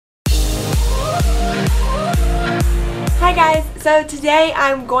Hi guys, so today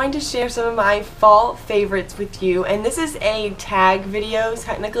I'm going to share some of my fall favorites with you, and this is a tag video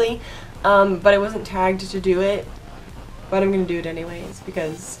technically, but I wasn't tagged to do it, but I'm going to do it anyways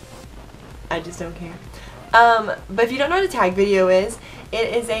because I just don't care. But if you don't know what a tag video is,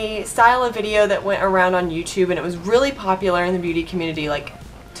 it is a style of video that went around on YouTube and it was really popular in the beauty community like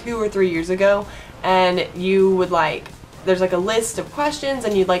 2 or 3 years ago, and you would there's like a list of questions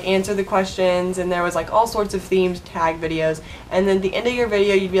and you'd answer the questions, and there was all sorts of themed tag videos, and then at the end of your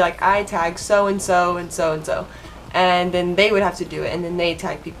video you'd be like, I tagged so and so and so and so, and then they would have to do it and then they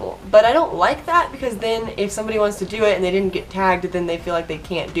tag people. But I don't like that because then if somebody wants to do it and they didn't get tagged, then they feel like they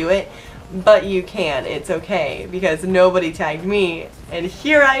can't do it. But you can, it's okay, because nobody tagged me and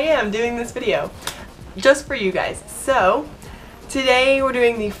here I am doing this video just for you guys. So today we're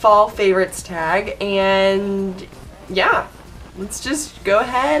doing the fall favorites tag, and yeah, let's just go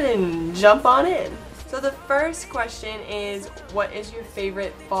ahead and jump on in. So the first question is, what is your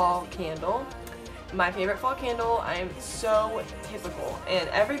favorite fall candle? My favorite fall candle, I am so typical, and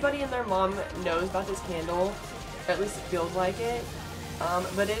everybody and their mom knows about this candle, or at least it feels like it,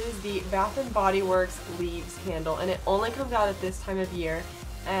 but it is the Bath & Body Works Leaves candle, and it only comes out at this time of year,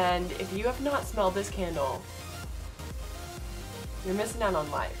 and if you have not smelled this candle, you're missing out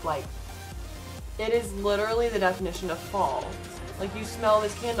on life. It is literally the definition of fall. You smell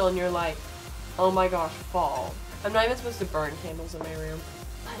this candle and you're like, oh my gosh, fall. I'm not even supposed to burn candles in my room,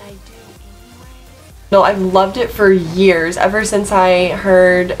 but I do anyway. No, I've loved it for years, ever since I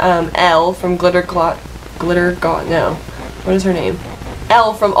heard Elle from what is her name?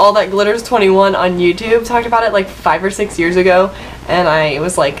 Elle from All That Glitters 21 on YouTube talked about it 5 or 6 years ago, and I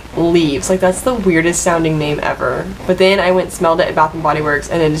was like, Leaves, that's the weirdest sounding name ever. But then I went and smelled it at Bath & Body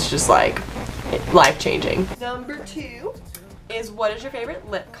Works, and it is just life-changing. Number 2 is, what is your favorite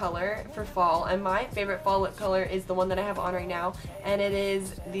lip color for fall? And my favorite fall lip color is the one that I have on right now, and it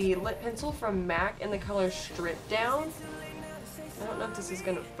is the lip pencil from MAC in the color Strip Down. I don't know if this is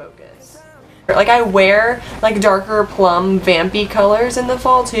gonna focus. I wear darker plum vampy colors in the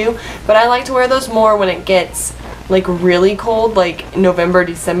fall too, but I like to wear those more when it gets really cold, November,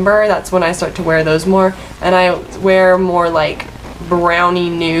 December. That's when I start to wear those more, and I wear more brownie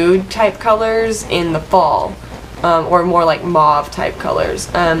nude type colors in the fall, or more mauve type colors.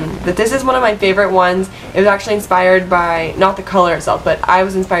 But this is one of my favorite ones. It was actually inspired by, not the color itself, but I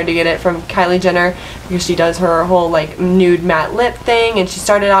was inspired to get it from Kylie Jenner because she does her whole nude matte lip thing, and she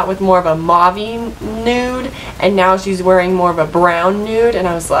started out with more of a mauve-y nude, and now she's wearing more of a brown nude, and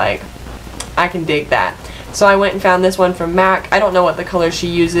I was like, I can dig that. So I went and found this one from MAC. I don't know what the color she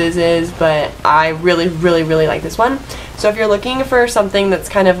uses is, but I really, really, really like this one. So if you're looking for something that's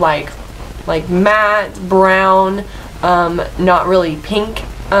kind of like matte, brown, not really pink,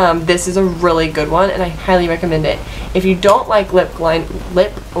 this is a really good one, and I highly recommend it. If you don't like lip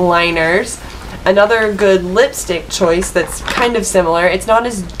liners, another good lipstick choice that's kind of similar, it's not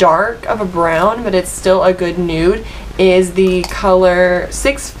as dark of a brown, but it's still a good nude, is the color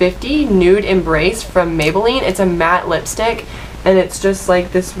 650 Nude Embrace from Maybelline. It's a matte lipstick, and it's just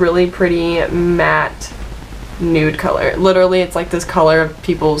this really pretty matte nude color. Literally, it's this color of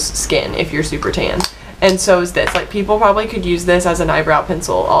people's skin if you're super tan. And so is this. People probably could use this as an eyebrow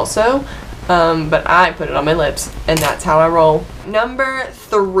pencil also, but I put it on my lips, and that's how I roll. Number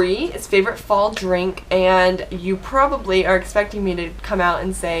 3 is favorite fall drink, and you probably are expecting me to come out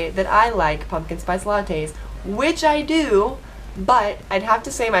and say that I like pumpkin spice lattes, which I do, but I'd have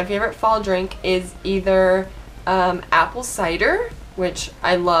to say my favorite fall drink is either apple cider, which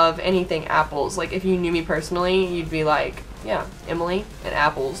I love anything apples. If you knew me personally, you'd be like, yeah, Emily and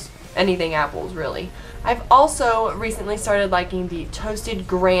apples. Anything apples, really. I've also recently started liking the toasted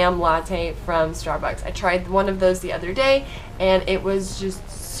graham latte from Starbucks. I tried one of those the other day, and it was just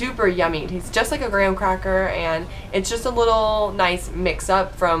super yummy. It tastes just like a graham cracker, and it's just a little nice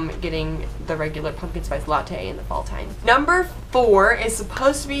mix-up from getting the regular pumpkin spice latte in the fall time. Number 4 is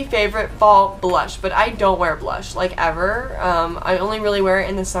supposed to be favorite fall blush, but I don't wear blush, ever. I only really wear it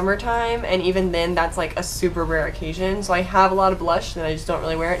in the summertime, and even then, that's a super rare occasion. So I have a lot of blush, and I just don't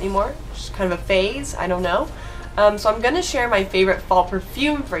really wear it anymore. It's just kind of a phase, I don't know. So I'm going to share my favorite fall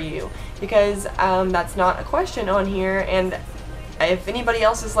perfume for you, because that's not a question on here, and if anybody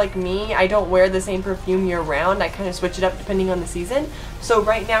else is like me, I don't wear the same perfume year round. I kind of switch it up depending on the season. So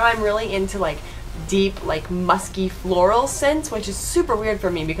right now I'm really into deep musky floral scents, which is super weird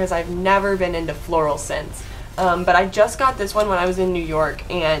for me because I've never been into floral scents. But I just got this one when I was in New York,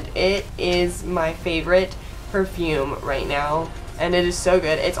 and it is my favorite perfume right now, and it is so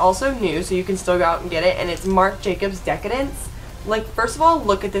good. It's also new, so you can still go out and get it, and it's Marc Jacobs Decadence. First of all,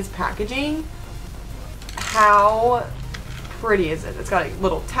 look at this packaging. How pretty is it? It's got a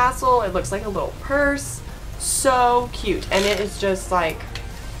little tassel. It looks like a little purse. So cute. And it is just like,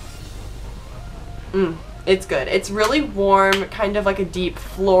 it's good. It's really warm, kind of like a deep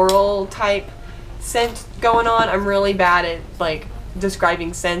floral type scent going on. I'm really bad at like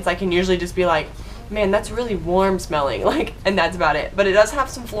describing scents. I can usually just be like, man, that's really warm smelling, like, and that's about it. But it does have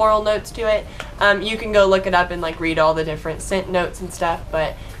some floral notes to it. You can go look it up and like read all the different scent notes and stuff,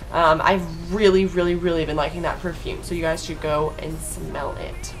 but I've really been liking that perfume, so you guys should go and smell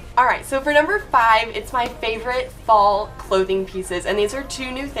it. Alright, so for number 5, it's my favorite fall clothing pieces, and these are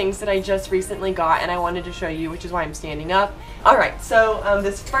 2 new things that I just recently got and I wanted to show you, which is why I'm standing up. Alright, so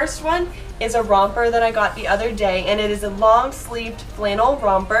this first one is a romper that I got the other day, and it is a long-sleeved flannel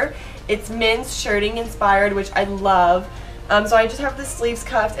romper. It's men's shirting inspired, which I love. So I just have the sleeves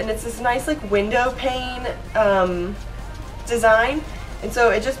cuffed, and it's this nice like window pane design, and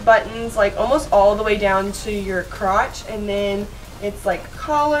so it just buttons like almost all the way down to your crotch, and then it's like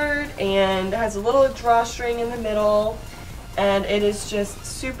collared and has a little drawstring in the middle, and it is just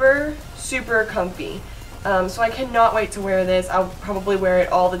super comfy. So I cannot wait to wear this. I'll probably wear it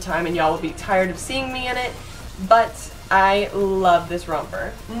all the time and y'all will be tired of seeing me in it, but I love this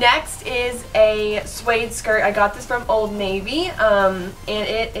romper. Next is a suede skirt. I got this from Old Navy, and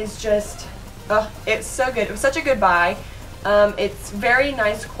it is just, it's so good. It was such a good buy. It's very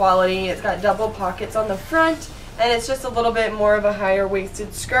nice quality. It's got double pockets on the front, and it's just a little bit more of a higher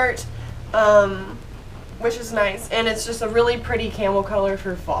waisted skirt, which is nice, and it's just a really pretty camel color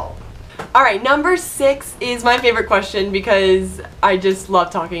for fall. Alright, number 6 is my favorite question because I just love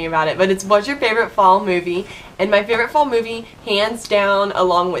talking about it, but it's what's your favorite fall movie? And my favorite fall movie, hands down,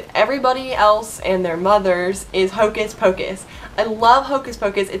 along with everybody else and their mothers, is Hocus Pocus. I love Hocus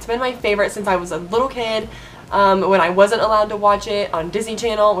Pocus. It's been my favorite since I was a little kid, when I wasn't allowed to watch it on Disney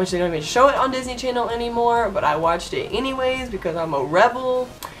Channel, which they don't even show it on Disney Channel anymore, but I watched it anyways because I'm a rebel,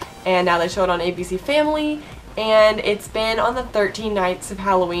 and now they show it on ABC Family. And it's been on the 13 nights of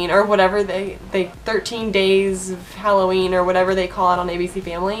Halloween, or whatever 13 days of Halloween, or whatever they call it on ABC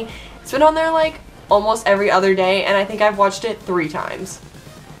Family. It's been on there like almost every other day, and I think I've watched it 3 times.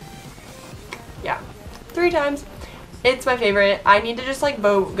 Yeah, 3 times. It's my favorite. I need to just like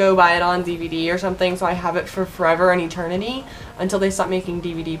go buy it on DVD or something so I have it for forever and eternity until they stop making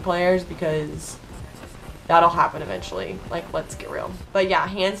DVD players, because that'll happen eventually. Like, let's get real. But yeah,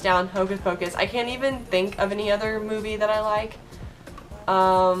 hands down, Hocus Pocus. I can't even think of any other movie that I like.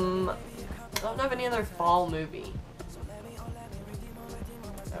 I don't know of any other fall movie.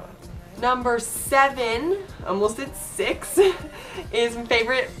 Number 7, almost at 6, is my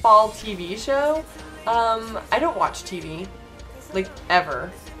favorite fall TV show. I don't watch TV, like, ever.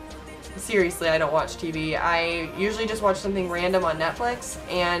 Seriously, I don't watch TV. I usually just watch something random on Netflix,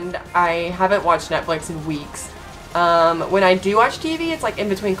 and I haven't watched Netflix in weeks. When I do watch TV, it's like in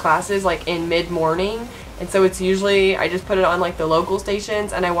between classes, like in mid-morning, and so it's usually, I just put it on like the local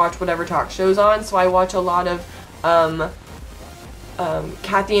stations and I watch whatever talk show's on. So I watch a lot of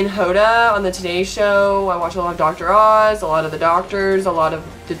Kathy and Hoda on the Today Show. I watch a lot of Dr. Oz, a lot of The Doctors, a lot of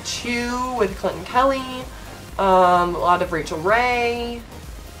The Chew with Clinton Kelly, a lot of Rachel Ray.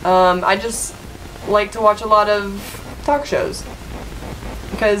 I just like to watch a lot of talk shows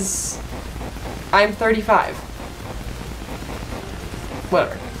because I'm 35.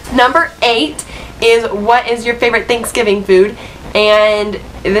 Whatever. Number 8 is what is your favorite Thanksgiving food? And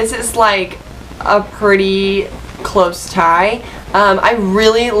this is like a pretty close tie. I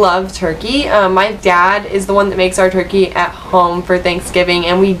really love turkey. My dad is the one that makes our turkey at home for Thanksgiving,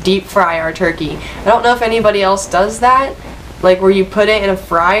 and we deep fry our turkey. I don't know if anybody else does that. Like where you put it in a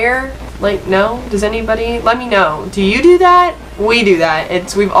fryer? Like, no? Does anybody? Let me know. Do you do that? We do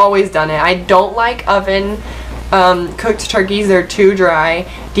that. We've always done it. I don't like oven cooked turkeys. They're too dry.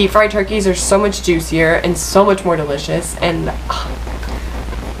 Deep fried turkeys are so much juicier and so much more delicious, and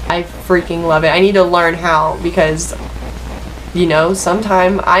I freaking love it. I need to learn how, because, you know,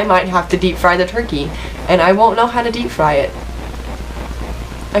 sometime I might have to deep fry the turkey and I won't know how to deep fry it.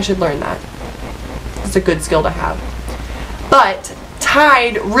 I should learn that. It's a good skill to have. But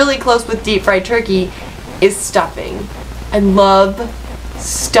tied really close with deep fried turkey is stuffing. I love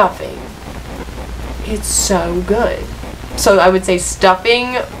stuffing. It's so good. So I would say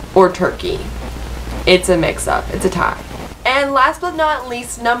stuffing or turkey. It's a mix-up. It's a tie. And last but not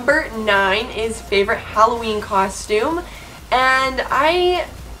least, number 9 is favorite Halloween costume. And I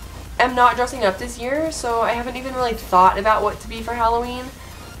am not dressing up this year, so I haven't even really thought about what to be for Halloween.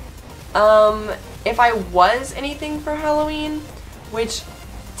 If I was anything for Halloween, which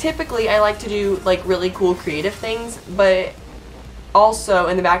typically I like to do like really cool creative things, but also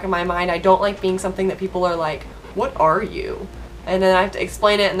in the back of my mind I don't like being something that people are like, what are you? And then I have to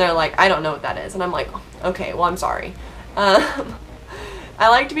explain it, and they're like, I don't know what that is. And I'm like, okay, well, I'm sorry. I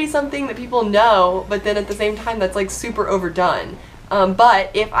like to be something that people know, but then at the same time that's like super overdone.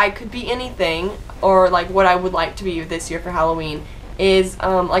 But if I could be anything, or like what I would like to be this year for Halloween is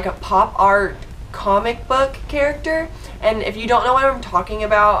like a pop art comic book character. And if you don't know what I'm talking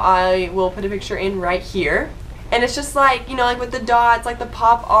about, I will put a picture in right here. And it's just like, you know, like with the dots, like the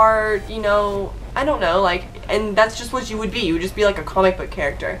pop art, you know, I don't know, like, and that's just what you would be. You would just be like a comic book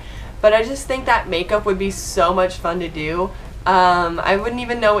character. But I just think that makeup would be so much fun to do. I wouldn't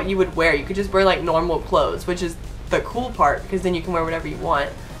even know what you would wear. You could just wear like normal clothes, which is the cool part, because then you can wear whatever you want.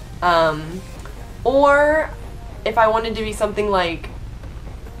 Or if I wanted to be something like,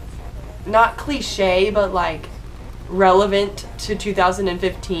 not cliche, but like relevant to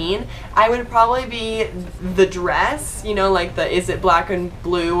 2015, I would probably be the dress, you know, like the is it black and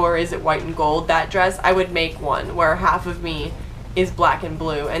blue or is it white and gold, that dress. I would make one where half of me is black and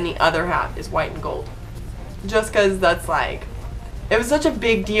blue and the other half is white and gold. Just because that's like, it was such a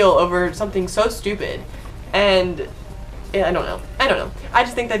big deal over something so stupid. And I don't know. I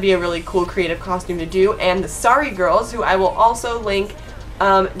just think that'd be a really cool creative costume to do. And the Sorry Girls, who I will also link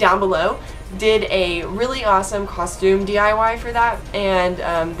down below, did a really awesome costume DIY for that, and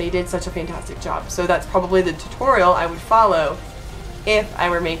they did such a fantastic job. So that's probably the tutorial I would follow if I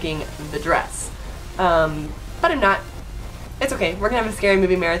were making the dress. But I'm not. It's okay. We're gonna have a scary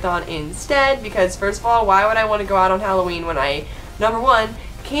movie marathon instead, because first of all, why would I want to go out on Halloween when I, number one,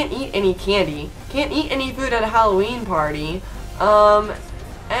 can't eat any candy, can't eat any food at a Halloween party,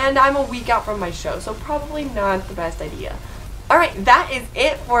 and I'm a week out from my show, so probably not the best idea. Alright, that is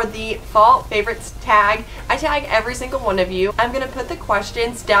it for the fall favorites tag. I tag every single one of you. I'm going to put the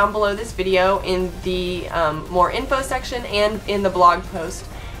questions down below this video in the more info section and in the blog post.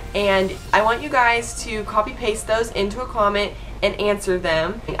 And I want you guys to copy paste those into a comment and answer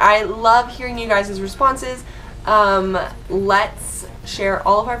them. I love hearing you guys' responses. Let's share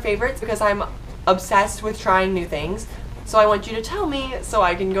all of our favorites, because I'm obsessed with trying new things. So I want you to tell me so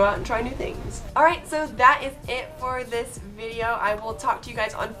I can go out and try new things. Alright, so that is it for this video. I will talk to you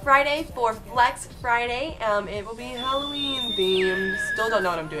guys on Friday for Flex Friday. It will be Halloween themed. Still don't know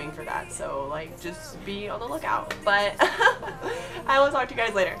what I'm doing for that, so like just be on the lookout. But I will talk to you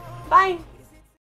guys later. Bye!